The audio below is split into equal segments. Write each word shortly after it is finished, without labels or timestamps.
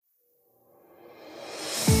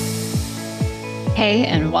Hey,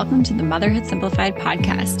 and welcome to the Motherhood Simplified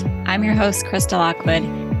podcast. I'm your host, Krista Lockwood.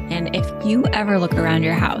 And if you ever look around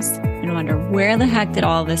your house and wonder where the heck did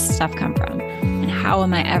all this stuff come from and how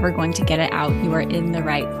am I ever going to get it out, you are in the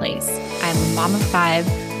right place. I'm a mom of 5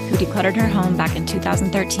 who decluttered her home back in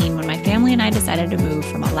 2013 when my family and I decided to move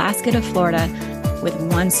from Alaska to Florida with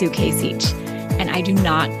 1 suitcase each. And I do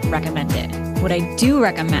not recommend it. What I do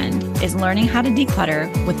recommend is learning how to declutter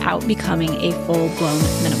without becoming a full-blown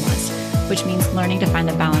minimalist, which means learning to find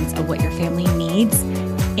the balance of what your family needs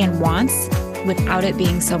and wants without it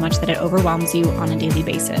being so much that it overwhelms you on a daily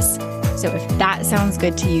basis. So if that sounds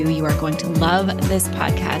good to you, you are going to love this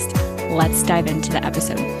podcast. Let's dive into the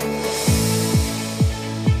episode.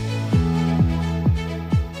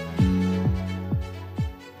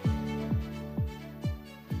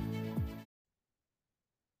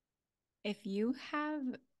 If you have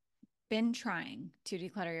been trying to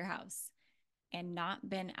declutter your house and not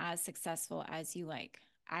been as successful as you like,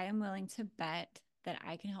 I am willing to bet that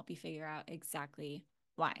I can help you figure out exactly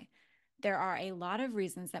why. There are a lot of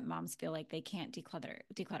reasons that moms feel like they can't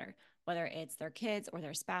declutter, whether it's their kids or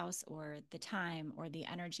their spouse or the time or the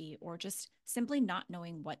energy or just simply not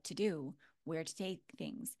knowing what to do, where to take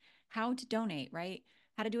things, how to donate, right?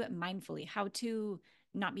 How to do it mindfully, how to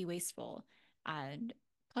not be wasteful. And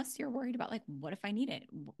plus you're worried about like, what if I need it?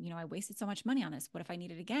 I wasted so much money on this. What if I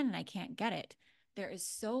need it again and I can't get it? There is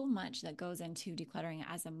so much that goes into decluttering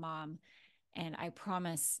as a mom. And I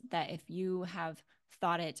promise that if you have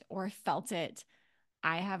thought it or felt it,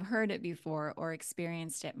 I have heard it before or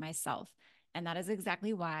experienced it myself. And that is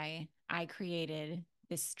exactly why I created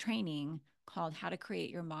this training called How to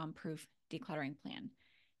Create Your Mom-Proof Decluttering Plan.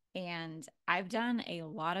 And I've done a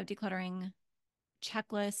lot of decluttering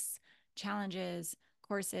checklists, challenges,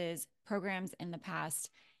 courses, programs in the past,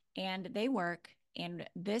 and they work. And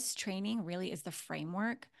this training really is the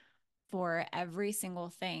framework for every single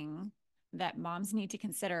thing that moms need to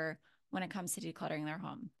consider when it comes to decluttering their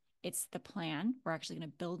home. It's the plan. We're actually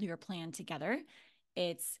going to build your plan together.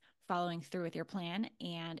 It's following through with your plan,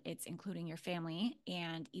 and it's including your family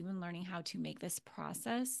and even learning how to make this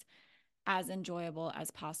process as enjoyable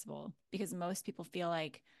as possible, because most people feel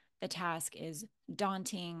like the task is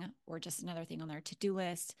daunting or just another thing on their to-do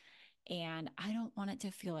list. And I don't want it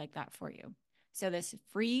to feel like that for you. So this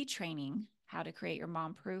free training, How to Create Your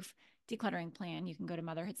Mom-Proof Decluttering Plan, you can go to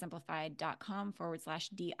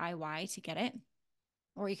motherhoodsimplified.com/DIY to get it.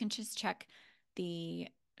 Or you can just check the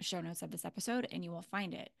show notes of this episode and you will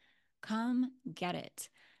find it. Come get it.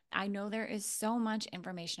 I know there is so much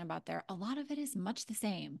information about there. A lot of it is much the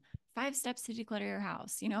same. 5 steps to declutter your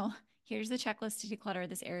house. Here's the checklist to declutter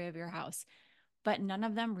this area of your house. But none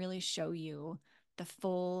of them really show you the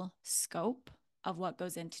full scope of what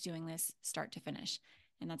goes into doing this start to finish.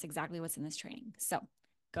 And that's exactly what's in this training. So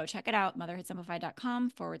go check it out,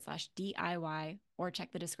 motherhoodsimplified.com/DIY, or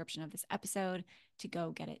check the description of this episode to go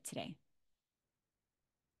get it today.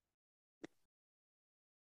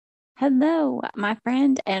 Hello, my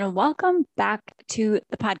friend, and welcome back to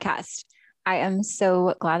the podcast. I am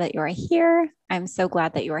so glad that you are here. I'm so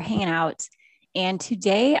glad that you are hanging out. And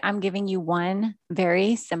today I'm giving you one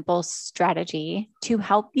very simple strategy to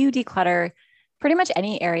help you declutter pretty much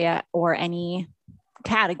any area or any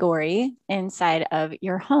category inside of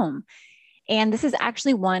your home. And this is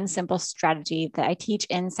actually one simple strategy that I teach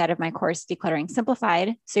inside of my course, Decluttering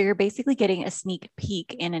Simplified. So you're basically getting a sneak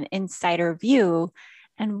peek and an insider view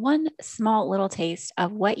and one small little taste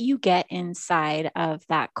of what you get inside of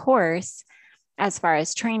that course as far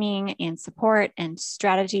as training and support and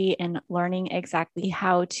strategy and learning exactly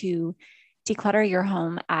how to declutter your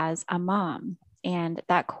home as a mom. And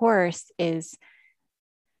that course it's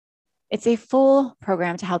a full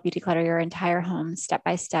program to help you declutter your entire home step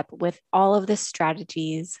by step with all of the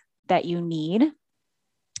strategies that you need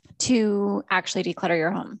to actually declutter your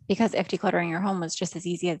home. Because if decluttering your home was just as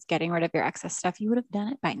easy as getting rid of your excess stuff, you would have done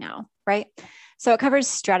it by now, right? So it covers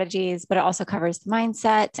strategies, but it also covers the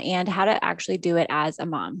mindset and how to actually do it as a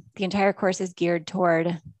mom. The entire course is geared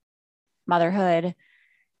toward motherhood.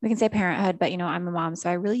 We can say parenthood, but I'm a mom, so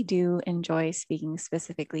I really do enjoy speaking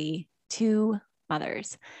specifically to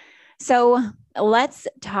mothers. So let's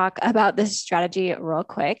talk about this strategy real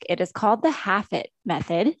quick. It is called the half it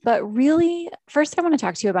method, but really first I want to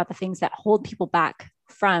talk to you about the things that hold people back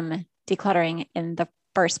from decluttering in the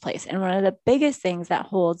first place. And one of the biggest things that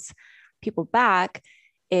holds people back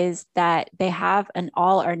is that they have an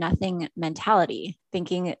all or nothing mentality,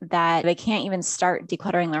 thinking that they can't even start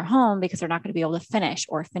decluttering their home because they're not going to be able to finish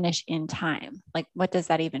or finish in time. Like, what does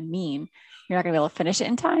that even mean? You're not going to be able to finish it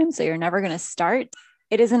in time, so you're never going to start.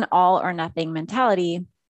 It is an all or nothing mentality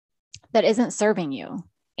that isn't serving you.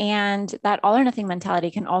 And that all or nothing mentality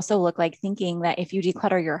can also look like thinking that if you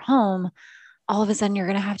declutter your home, all of a sudden you're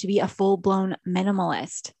going to have to be a full-blown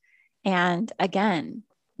minimalist. And again,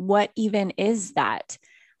 what even is that?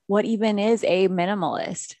 What even is a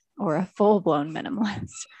minimalist or a full-blown minimalist?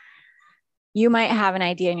 You might have an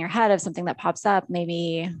idea in your head of something that pops up,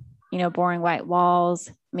 maybe, boring white walls,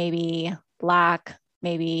 maybe black,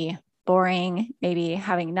 maybe boring, maybe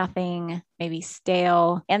having nothing, maybe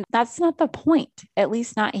stale. And that's not the point, at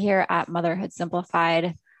least not here at Motherhood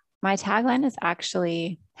Simplified. My tagline is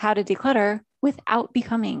actually how to declutter without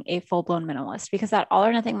becoming a full-blown minimalist, because that all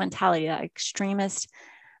or nothing mentality, that extremist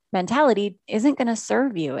mentality, isn't going to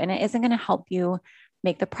serve you, and it isn't going to help you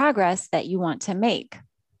make the progress that you want to make.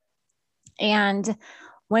 And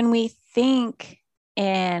when we think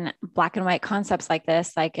in black and white concepts like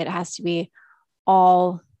this, like it has to be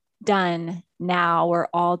all done now or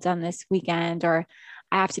all done this weekend, or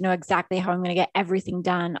I have to know exactly how I'm going to get everything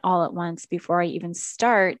done all at once before I even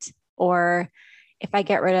start, or if I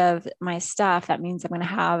get rid of my stuff, that means I'm going to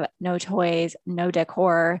have no toys, no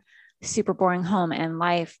decor, super boring home and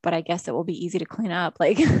life, but I guess it will be easy to clean up.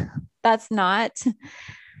 Like that's not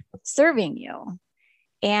serving you.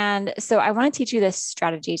 And so I want to teach you this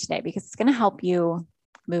strategy today because it's going to help you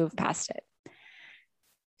move past it.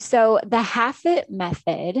 So the half it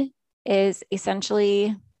method is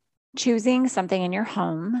essentially choosing something in your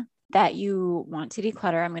home that you want to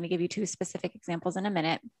declutter. I'm going to give you 2 specific examples in a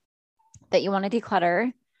minute that you want to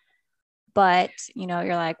declutter, but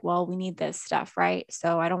you're like, well, we need this stuff, right?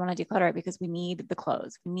 So I don't want to declutter it because we need the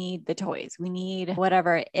clothes, we need the toys, we need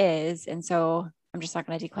whatever it is. And so I'm just not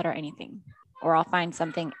going to declutter anything, or I'll find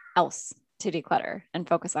something else to declutter and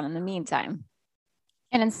focus on in the meantime.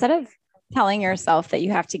 And instead of telling yourself that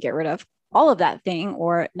you have to get rid of all of that thing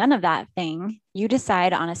or none of that thing, you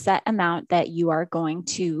decide on a set amount that you are going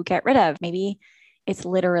to get rid of. Maybe it's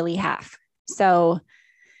literally half. So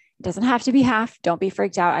it doesn't have to be half. Don't be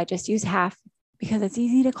freaked out. I just use half because it's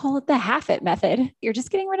easy to call it the half it method. You're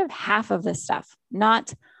just getting rid of half of this stuff,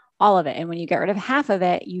 not all of it. And when you get rid of half of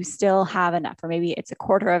it, you still have enough, or maybe it's a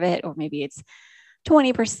quarter of it, or maybe it's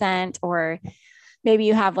 20%, or maybe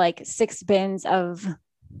you have like 6 bins of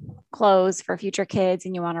clothes for future kids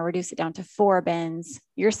and you want to reduce it down to 4 bins.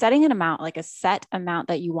 You're setting an amount, like a set amount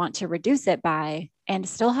that you want to reduce it by, and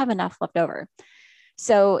still have enough left over.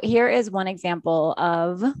 So here is one example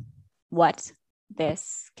of what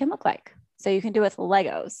this can look like. So you can do it with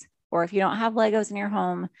Legos, or if you don't have Legos in your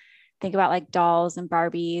home, think about like dolls and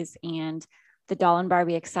Barbies and the doll and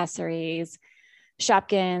Barbie accessories,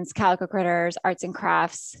 Shopkins, Calico Critters, arts and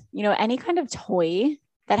crafts, any kind of toy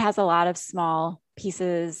that has a lot of small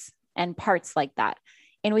pieces and parts like that.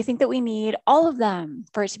 And we think that we need all of them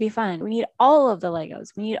for it to be fun. We need all of the Legos.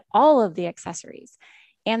 We need all of the accessories.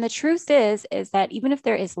 And the truth is that even if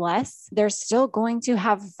there is less, they're still going to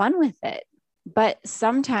have fun with it. But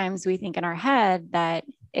sometimes we think in our head that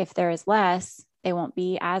if there is less, they won't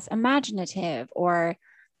be as imaginative, or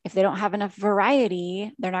if they don't have enough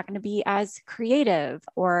variety, they're not going to be as creative,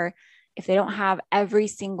 or if they don't have every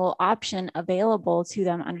single option available to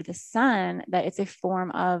them under the sun, that it's a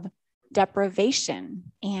form of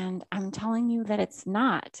deprivation. And I'm telling you that it's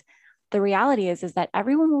not. The reality is that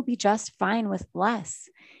everyone will be just fine with less.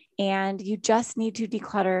 And you just need to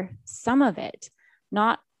declutter some of it,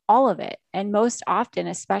 not all of it. And most often,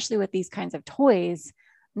 especially with these kinds of toys,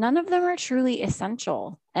 none of them are truly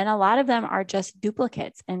essential. And a lot of them are just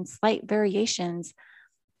duplicates and slight variations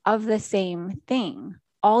of the same thing.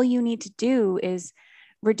 All you need to do is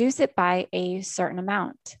reduce it by a certain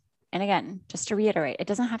amount. And again, just to reiterate, it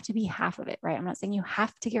doesn't have to be half of it, right? I'm not saying you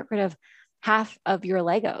have to get rid of half of your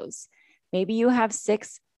Legos. Maybe you have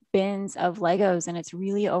 6 bins of Legos and it's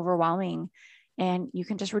really overwhelming, and you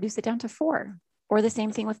can just reduce it down to 4. Or the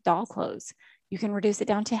same thing with doll clothes. You can reduce it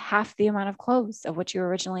down to half the amount of clothes of what you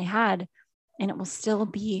originally had, and it will still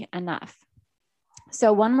be enough.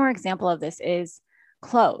 So one more example of this is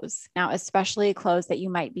clothes. Now, especially clothes that you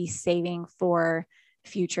might be saving for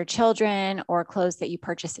future children, or clothes that you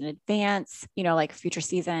purchase in advance, like future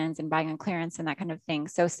seasons and buying on clearance and that kind of thing.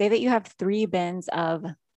 So say that you have 3 bins of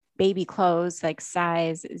baby clothes, like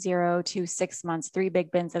size 0 to 6 months, 3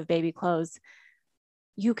 big bins of baby clothes.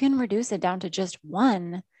 You can reduce it down to just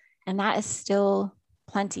 1, and that is still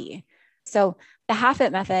plenty. So the half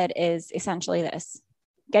it method is essentially this: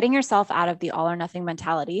 getting yourself out of the all or nothing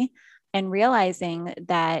mentality and realizing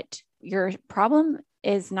that your problem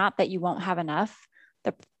is not that you won't have enough.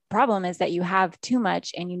 The problem is that you have too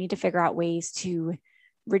much and you need to figure out ways to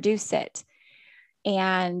reduce it.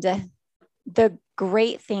 And the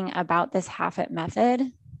great thing about this half it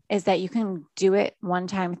method is that you can do it one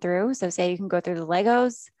time through. So say you can go through the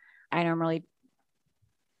Legos. I know I'm really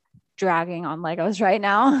dragging on Legos right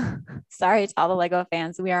now. Sorry to all the Lego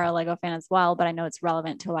fans. We are a Lego fan as well, but I know it's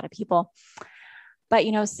relevant to a lot of people. But,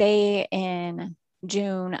 say in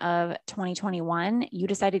June of 2021, you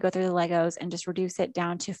decide to go through the Legos and just reduce it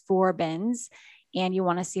down to 4 bins, and you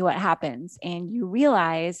want to see what happens. And you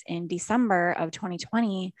realize in December of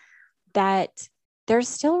 2020 that they're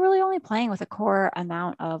still really only playing with a core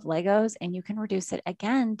amount of Legos, and you can reduce it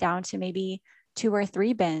again down to maybe 2 or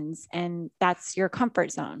 3 bins. And that's your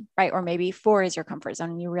comfort zone, right? Or maybe 4 is your comfort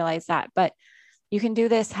zone and you realize that, but you can do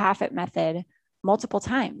this half it method multiple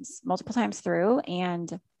times through.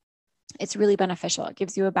 And it's really beneficial. It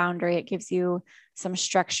gives you a boundary. It gives you some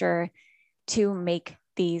structure to make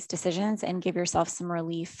these decisions and give yourself some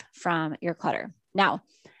relief from your clutter. Now,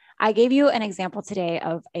 I gave you an example today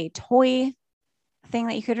of a toy thing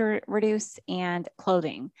that you could reduce and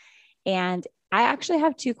clothing. And I actually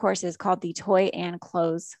have 2 courses called the Toy and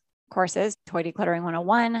Clothes courses, Toy Decluttering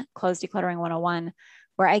 101, Clothes Decluttering 101,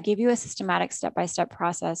 where I give you a systematic step-by-step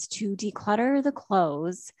process to declutter the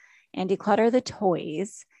clothes and declutter the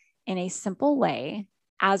toys in a simple way,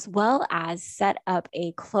 as well as set up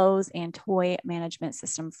a clothes and toy management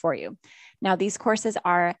system for you. Now, these courses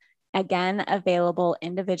are, again, available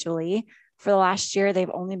individually. For the last year, they've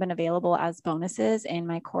only been available as bonuses in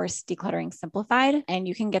my course, Decluttering Simplified, and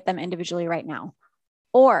you can get them individually right now.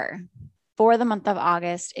 Or for the month of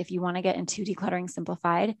August, if you want to get into Decluttering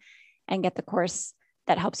Simplified and get the course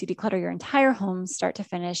that helps you declutter your entire home, start to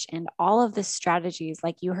finish, and all of the strategies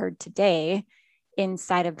like you heard today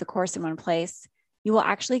inside of the course in one place, you will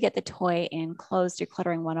actually get the Toy and Clothes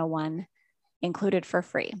Decluttering 101 included for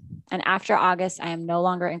free. And after August, I am no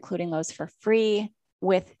longer including those for free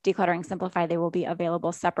with Decluttering Simplified. They will be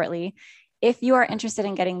available separately. If you are interested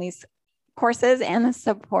in getting these courses and the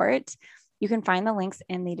support, you can find the links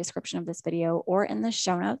in the description of this video or in the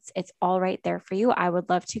show notes. It's all right there for you. I would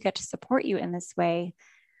love to get to support you in this way.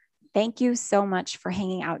 Thank you so much for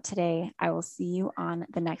hanging out today. I will see you on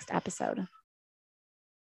the next episode.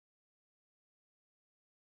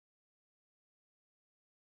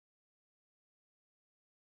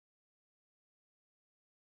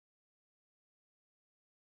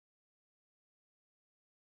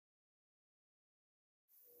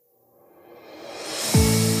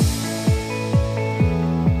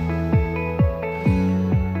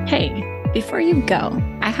 Hey, before you go,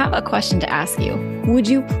 I have a question to ask you. Would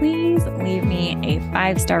you please leave me a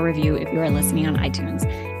 5-star review if you are listening on iTunes?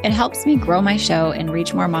 It helps me grow my show and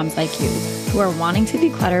reach more moms like you who are wanting to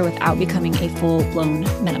declutter without becoming a full-blown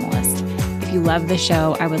minimalist. If you love the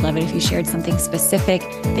show, I would love it if you shared something specific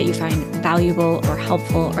that you find valuable or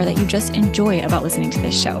helpful or that you just enjoy about listening to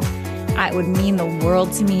this show. It would mean the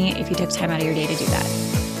world to me if you took time out of your day to do that.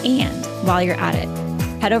 And while you're at it,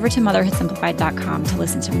 head over to motherhoodsimplified.com to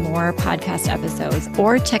listen to more podcast episodes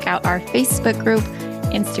or check out our Facebook group,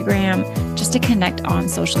 Instagram, just to connect on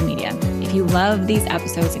social media. If you love these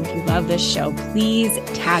episodes and if you love this show, please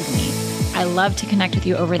tag me. I love to connect with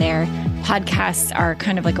you over there. Podcasts are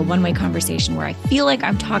kind of like a one-way conversation where I feel like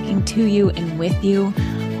I'm talking to you and with you.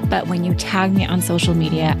 But when you tag me on social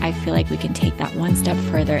media, I feel like we can take that one step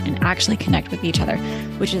further and actually connect with each other,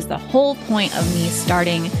 which is the whole point of me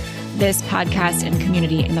starting this podcast and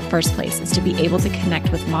community in the first place, is to be able to connect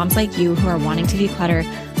with moms like you who are wanting to declutter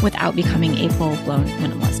without becoming a full-blown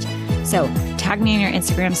minimalist. So tag me in your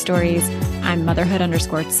Instagram stories. I'm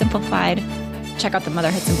motherhood_simplified. Check out the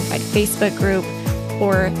Motherhood Simplified Facebook group,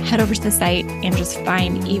 or head over to the site and just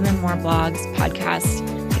find even more blogs, podcasts,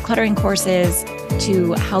 decluttering courses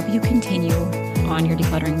to help you continue on your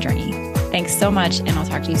decluttering journey. Thanks so much, and I'll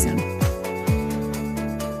talk to you soon.